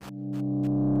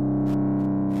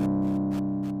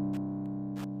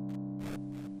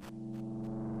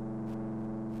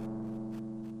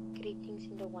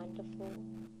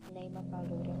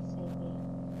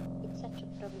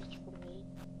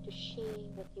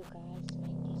with you guys my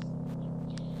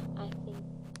testimony. I think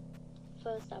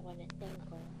first I want to thank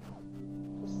God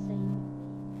for saving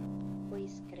me, for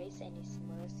His grace and His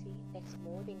mercy. That's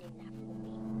more than enough for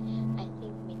me. I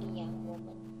think many young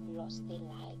women lost their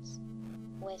lives,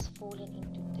 who has fallen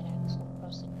into drugs or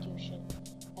prostitution,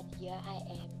 but here I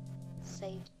am,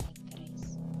 saved by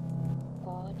grace.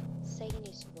 God said in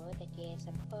His word that He has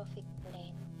a perfect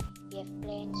plan. He has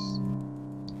plans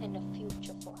and a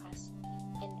future for us.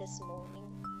 And this morning,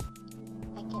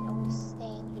 I can only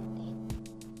stand in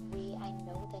that way. I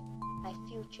know that my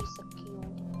future is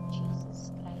secured in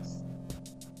Jesus Christ.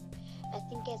 I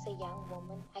think as a young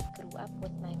woman, I grew up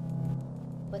with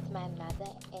my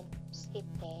mother and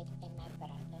stepdad and my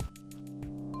brother.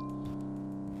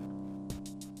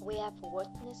 We have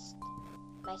witnessed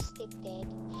my stepdad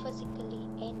physically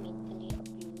and mentally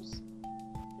abuse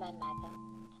my mother.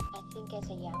 I think as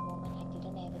a young woman, I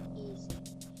didn't have it easy,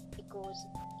 because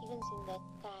even in that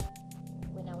time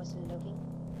when I was living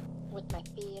with my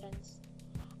parents,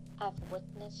 I've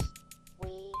witnessed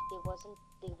where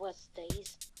there was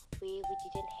days where we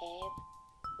didn't have,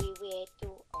 where we had to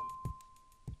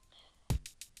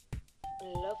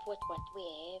live with what we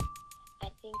have. I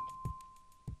think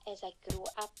as I grew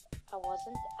up, I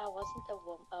wasn't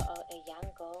a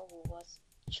young girl who was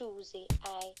choosy.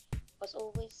 I was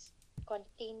always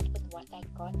content with what I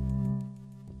got,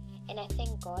 and I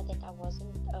thank God that I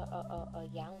wasn't a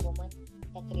young woman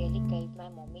that really gave my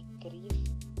mommy grief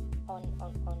on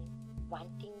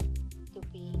wanting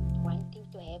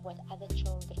to have what other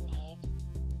children have.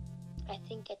 I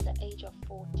think at the age of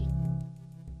 14,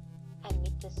 I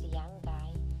met this young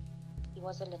guy. He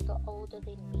was a little older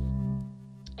than me,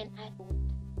 and I thought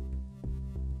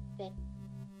that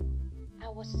I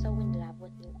was so in love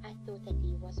with him. I thought that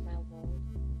he was my world.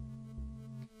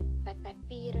 But my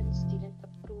parents didn't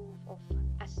approve of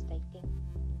us dating.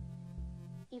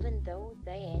 Even though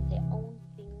they had their own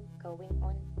thing going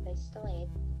on, they still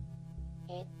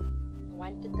had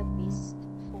wanted the best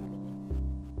for me.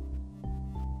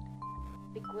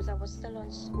 Because I was still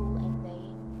on school, and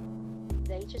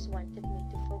they just wanted me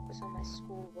to focus on my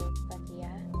schoolwork. But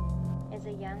yeah, as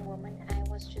a young woman, I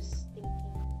was just thinking,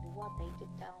 who are they to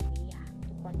tell me how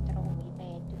to control me? They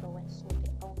had to go and sort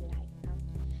their own life out.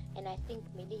 And I think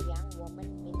many young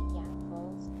women, many young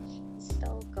girls is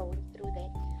still going through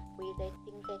that, where they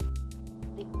think that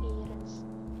the parents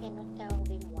cannot tell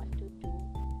them what to do,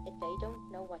 that they don't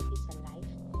know what is a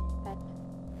life. But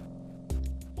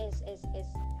as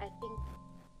I think,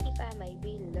 if I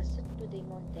maybe listened to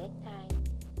them on that time,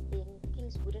 then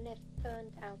things wouldn't have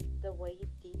turned out the way it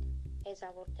did, as I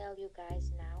will tell you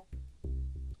guys now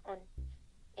on,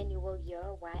 and you will hear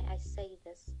why I say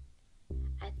this.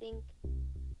 I think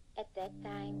at that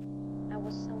time I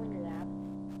was so in love.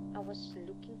 I was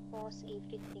looking past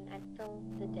everything until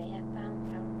the day I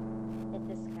found out that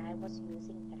this guy was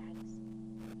using drugs.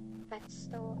 But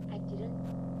still, I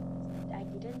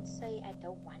didn't say I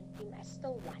don't want him. I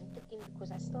still wanted him,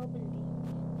 because I still believe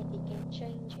that he can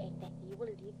change and that he will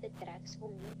leave the drugs for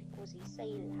me, because he say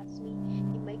he loves me.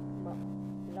 He make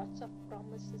lots of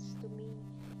promises to me,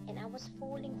 and I was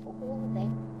falling for all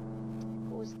that,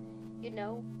 because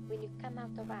when you come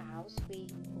out of a house where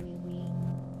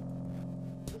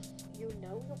you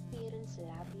know your parents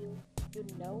love you,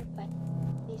 but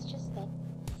there's just that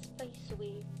space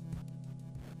where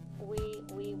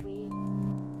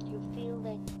you feel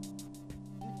that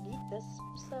you need this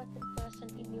certain person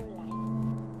in your life.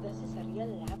 This is a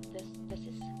real love. This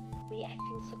is where I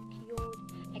feel secured.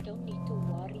 I don't need to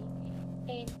worry.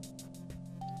 And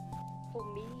for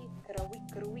me,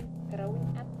 growing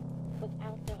up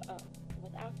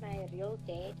without my real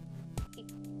dad,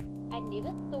 I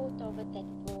never thought of it that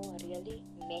it will really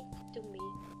matter to me.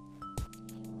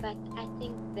 But I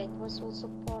think that was also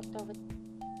part of it.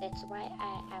 That's why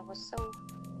I was so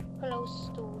close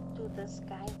to this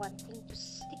guy, wanting to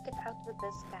stick it out with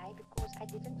this guy, because I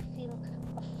didn't feel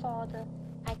a father.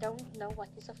 I don't know what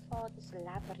is a father's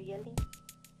love really.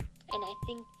 And I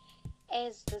think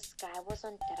as this guy was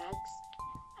on drugs,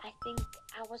 I think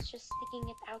I was just sticking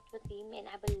it out with him, and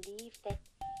I believe that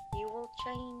he will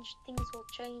change, things will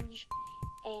change.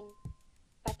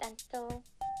 But until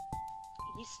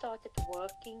he started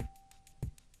working,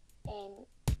 and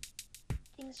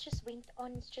things just went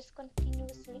on, it's just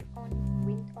continuously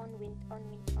went on,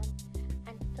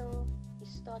 until he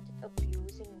started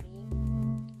abusing me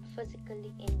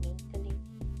physically and mentally.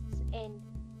 And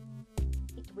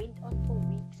it went on for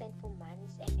weeks and for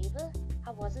months, and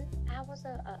I was a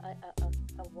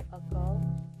girl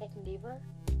that never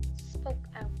spoke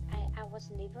out. I was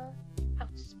never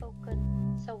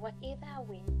outspoken. So whatever I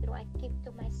went through, I kept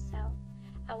to myself.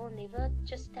 I will never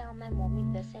just tell my mommy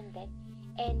this and that.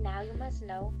 And now you must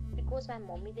know, because my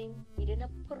mommy then didn't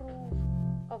approve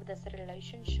of this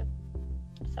relationship,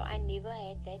 so I never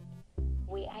had that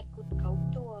where I could go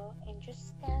to her and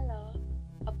just tell her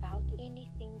about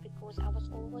anything, because I was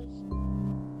always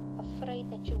afraid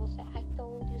that she will say, I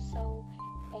told you so.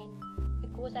 And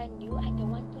because I knew I don't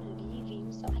want to leave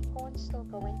him, so I can't still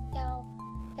go and tell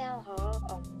her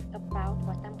about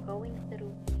what I'm going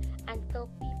through until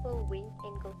people went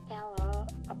and go tell her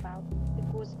about,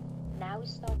 because now he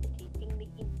started hitting me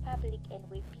in public and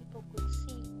where people could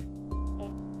see,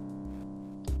 and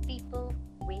people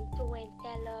went to her and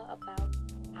tell her about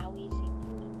how he's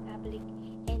hitting me in public.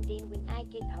 And then when I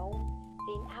get home,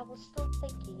 then I will still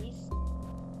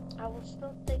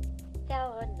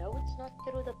tell her, no, it's not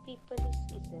true, the people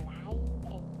is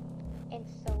lying, and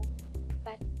so,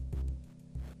 but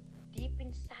deep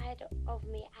inside of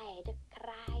me I had a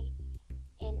cry,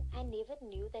 and I never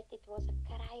knew that it was a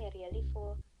cry really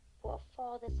for a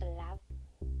father's love.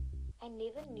 I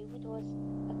never knew it was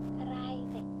a cry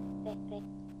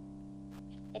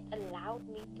that allowed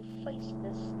me to face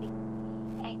this thing.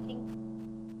 I think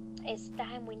as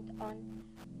time went on,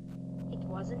 it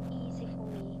wasn't easy for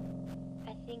me.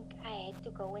 I think I had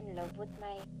to go and live with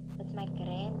my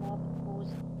grandma,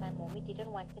 because my mommy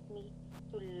didn't want me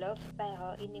to live by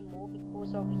her anymore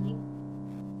because of him.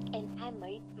 And I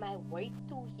made my way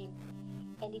to him,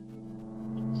 and it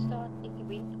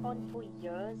went on for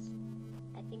years.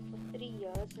 I think for 3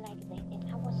 years like that, and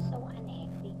I was so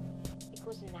unhappy,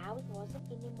 because now it wasn't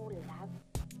anymore love,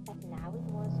 but now it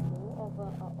was more of a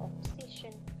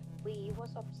obsession, where he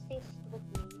was obsessed with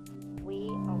me,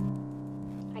 where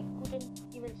I couldn't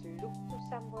even look to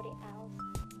somebody else,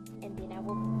 and then I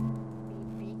would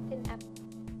be beaten up.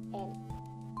 And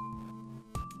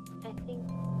I think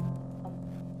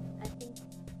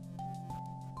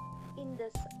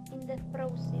in the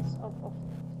process of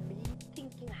me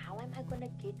thinking, how am I gonna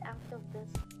get out of this,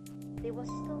 there was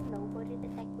still nobody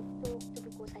that I could talk to,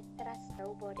 because I trust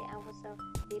nobody. I was a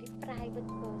very private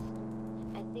person,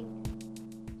 I think.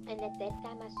 And at that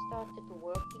time I started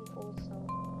working also.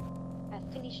 I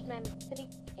finished my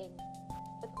matric, and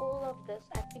with all of this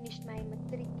I finished my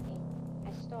matric and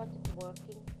I started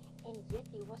working, and yet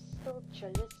he was still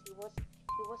jealous. He was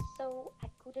so, I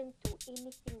couldn't do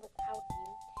anything without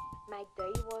him. My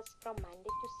day was from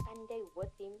Monday to Sunday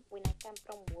with him. When I come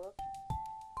from work,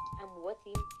 I'm with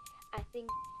him. I think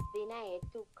then I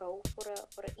had to go for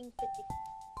an interdict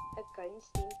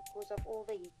against him because of all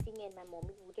the hitting, and my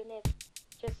mommy wouldn't have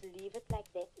just leave it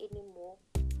like that anymore.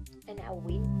 And I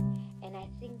went, and I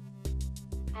think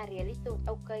I really thought,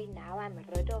 okay, now I'm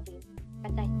rid of him.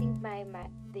 But I think my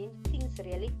then things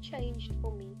really changed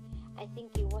for me. I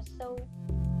think he was so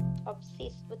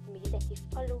obsessed with me that he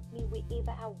followed me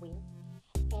wherever I went,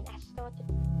 and I started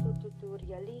to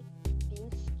really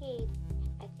being scared.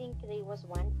 I think there was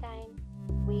one time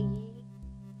where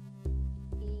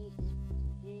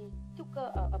he took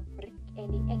a brick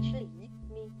and he actually hit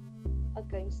me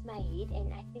against my head,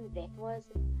 and I think that was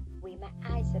where my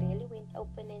eyes really went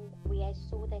open, and where I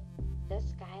saw that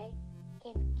this guy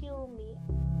can kill me,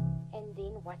 and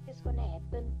then what is gonna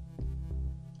happen.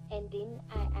 And then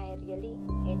I really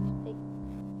had to take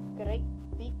great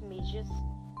big measures,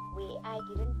 where I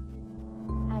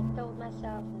told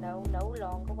myself, no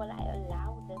longer will I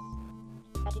allow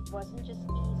this. But it wasn't just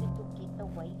easy to get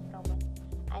away from it.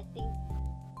 I think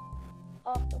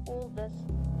after all this,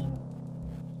 him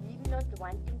not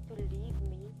wanting to leave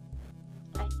me,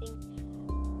 I think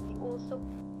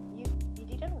he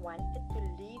didn't want it to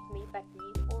leave me, but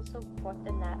he also got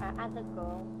another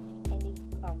girl, and he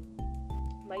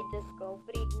made this girl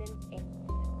pregnant. And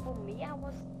for me, I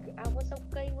was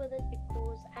okay with it,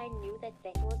 because I knew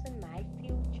that wasn't my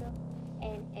future,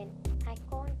 and I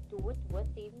can't do it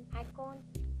with him. I can't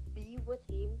be with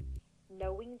him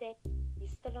knowing that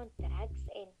he's still on drugs,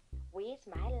 and where's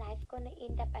my life gonna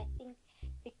end up? I think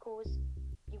because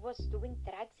he was doing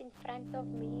drugs in front of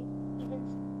me,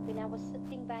 even when I was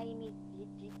sitting by him, he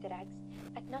did drugs.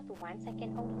 But not once, I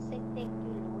can only say thank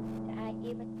you, Lord, did I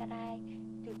ever try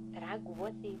to drug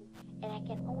with him. And I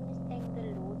can only thank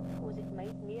the Lord, because it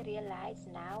made me realize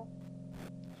now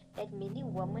that many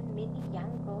women, many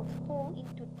young girls fall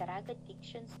into drug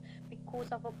addictions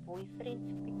because of a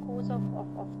boyfriend, because of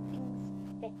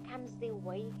things that comes their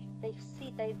way.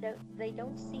 They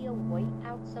don't see a way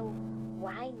out, so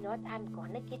why not? I'm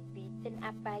gonna get beaten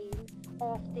up by him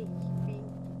after he's been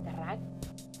drugged,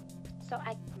 so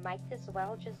I might as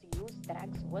well just use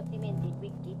drugs with him, and then we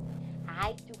get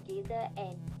high together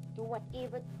and do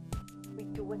whatever we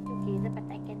do it together.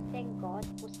 But I can thank God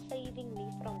for saving me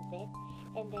from that,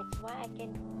 And that's why I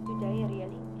can today really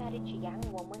encourage young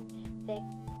women that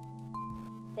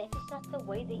that is not the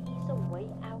way. There is a way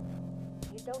out.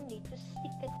 You don't need to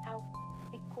stick it out,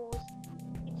 because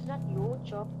it's not your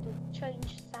job to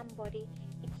change somebody.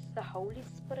 It's the Holy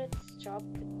Spirit's job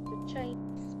to change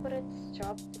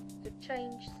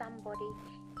somebody.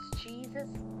 It's Jesus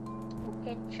who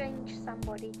can change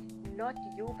somebody, not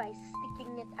you, by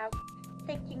sticking it out,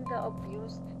 taking the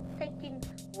abuse, taking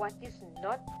what is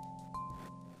not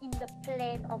in the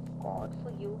plan of God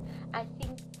for you. I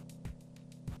think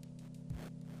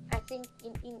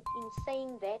in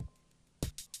saying that,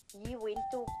 he went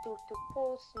to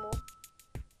Paul Smoke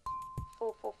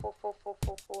for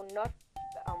not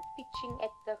pitching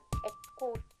at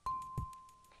court,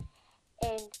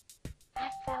 and I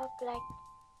felt like,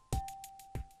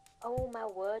 oh my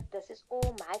word, this is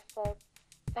all my fault.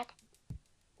 But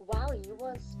while he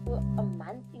was for a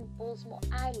month in Portsmouth,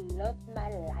 I loved my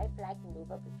life like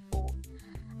never before.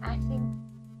 I think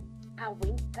I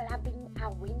went clubbing, I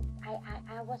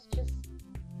was just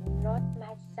not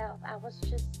myself. I was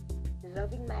just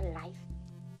loving my life.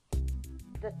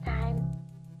 The time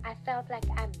I felt like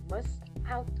I missed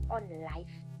out on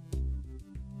life.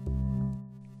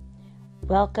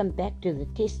 Welcome back to the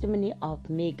testimony of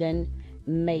Meagan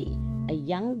May, a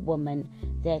young woman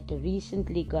that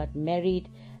recently got married,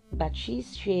 but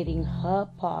she's sharing her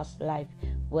past life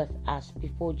with us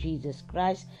before Jesus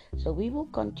Christ. So we will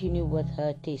continue with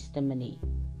her testimony.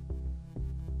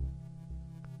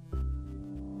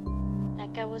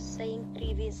 Like I was saying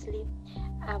previously,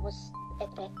 at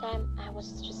that time I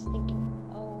was just thinking,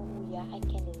 oh yeah, I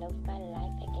can live my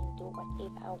life, I can do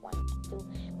whatever I want to do,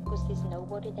 because there's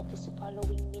nobody that is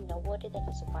following me, nobody that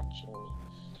is watching me.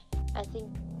 I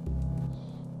think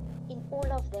in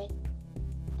all of that,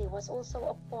 there was also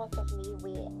a part of me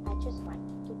where I just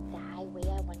wanted to die, where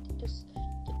I wanted to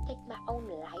take my own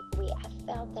life, where I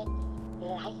felt that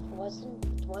life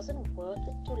wasn't worth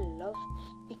it to live,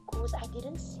 because I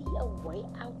didn't see a way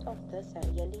out of this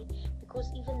really.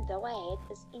 Because even though I had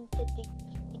this interdict,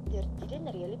 it didn't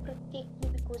really protect me,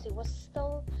 because it was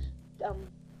still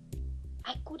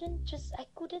I couldn't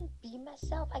be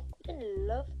myself. I couldn't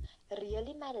live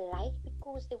really my life,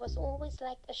 because there was always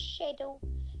like a shadow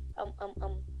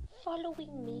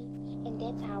following me. And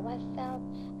that's how I felt.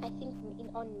 I think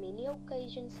on many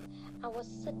occasions I was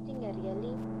sitting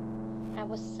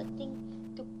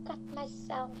to cut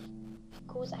myself,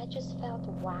 because I just felt,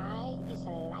 why is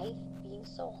life being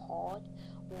so hard?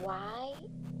 Why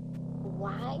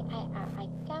I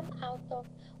come out of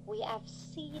where I've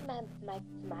seen my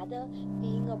mother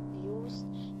being abused.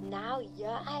 Now here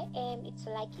I am. It's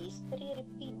like history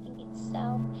repeating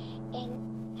itself.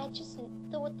 And I just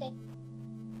thought that,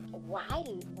 why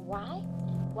do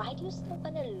you still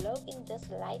want to live in this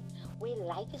life where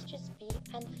life is just being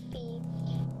unfair?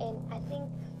 And I think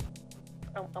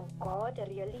God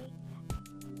really,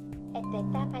 at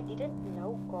that time I didn't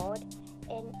know God,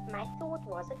 and my thought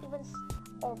wasn't even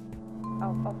of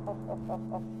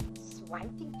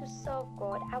wanting to serve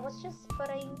God. I was just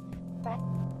praying, but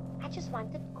I just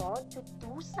wanted God to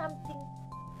do something.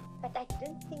 But I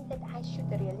didn't think that I should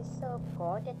really serve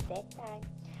God at that time.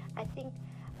 I think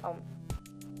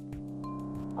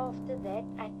after that,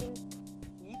 I think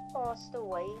he passed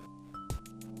away.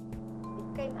 He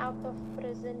came out of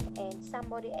prison, and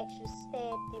somebody actually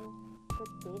stabbed him to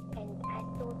death. And I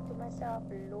thought to myself,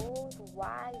 Lord,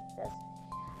 why this?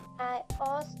 I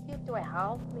asked you to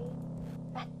help me,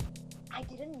 but I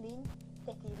didn't mean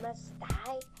that he must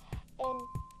die.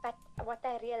 But what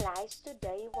I realized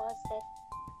today was that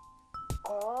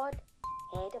God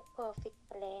had a perfect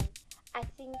plan. I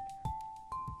think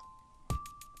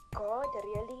God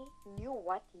really knew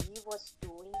what he was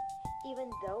doing,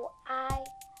 even though I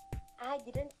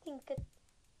didn't think it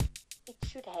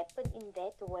should happen in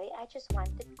that way. I just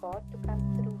wanted God to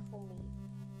come through for me,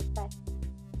 but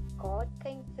God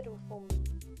came through for me.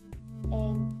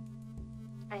 And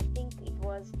I think it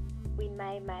was when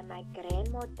my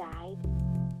grandma died.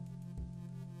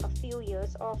 A few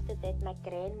years after that, my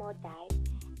grandma died,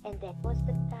 and that was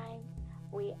the time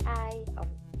where I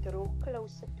drew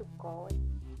closer to God.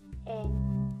 And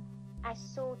I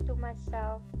saw to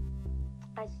myself,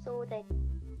 I saw that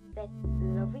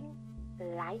living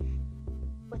life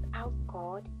without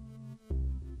God,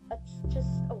 it's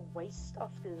just a waste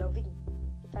of living,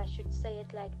 if I should say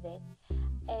it like that.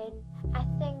 And I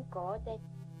thank God that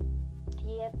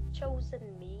he have chosen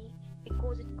me,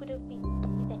 because it could have been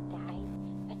me that died,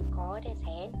 but God has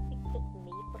handpicked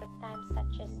me for a time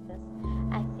such as this.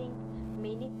 I think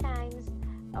many times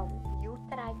youth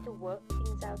tried to work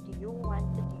things out. You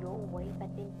wanted your way,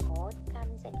 but then God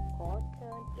comes and God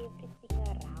turns everything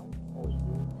around for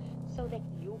you so that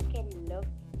you can live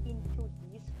into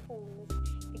His fullness,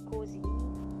 because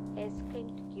He has come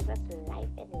to give us life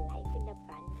and life in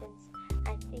abundance.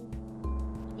 I think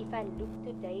if I look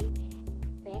today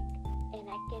back, and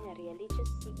I can really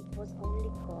just see it was only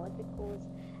God, because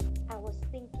I was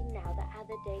thinking now the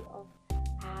other day of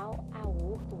how I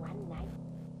walked one night.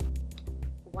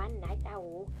 One night I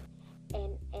walked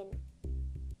and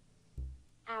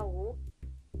I walked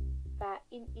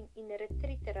in a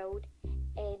retreat road,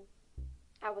 and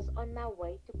I was on my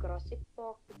way to Grassy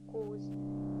Park, because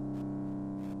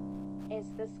as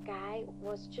this guy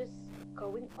was just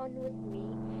going on with me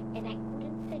and I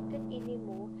couldn't take it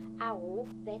anymore. I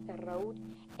walked that road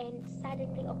and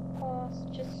suddenly a car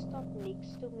just stopped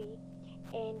next to me,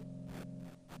 and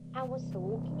I was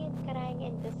walking and crying,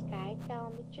 and this guy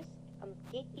told me, just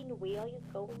get in, where are you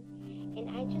going? And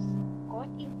I just got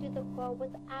into the car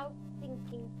without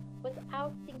thinking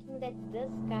that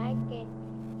this guy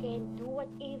can do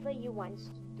whatever he wants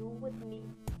to do with me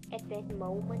at that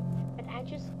moment. But I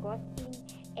just got in,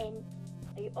 and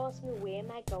he asked me, where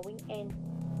am I going? And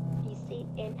he said,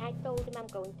 and I told him I'm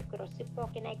going to Grassy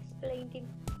Park, and I explained him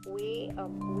where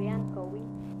I'm going,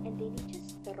 and then he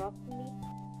just dropped me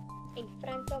in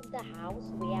front of the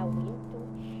house where I went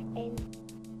to. And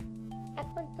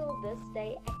up until this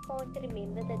day, I can't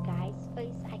remember the guy's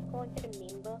face. I can't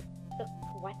remember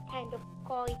what kind of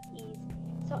car it is.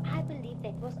 So I believe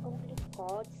that was only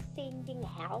God sending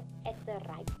help at the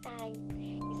right time.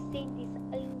 He sent His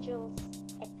angels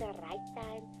at the right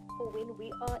time for when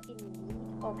we are in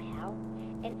need of help.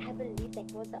 And I believe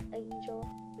that was an angel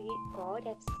where God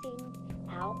has sent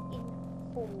help in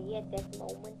for me at that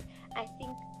moment. I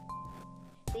think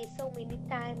there's so many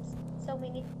times,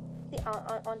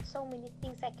 on so many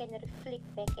things I can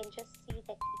reflect back and just see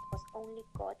that it was only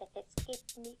God that has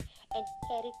kept me and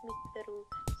carried me through.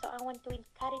 So I want to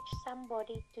encourage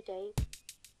somebody today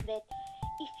that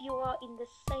if you are in the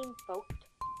same boat,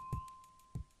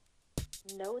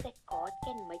 know that God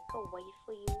can make a way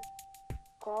for you.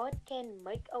 God can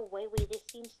make a way where there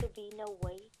seems to be no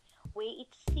way, where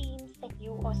it seems that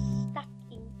you are stuck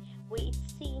in, where it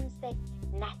seems that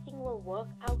nothing will work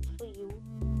out for you.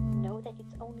 Know that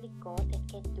it's only God that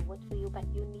can do it for you, but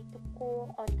you need to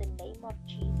call on the name of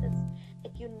Jesus,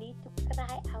 that you need to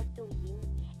cry out to Him,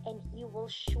 and He will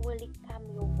surely come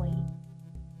your way.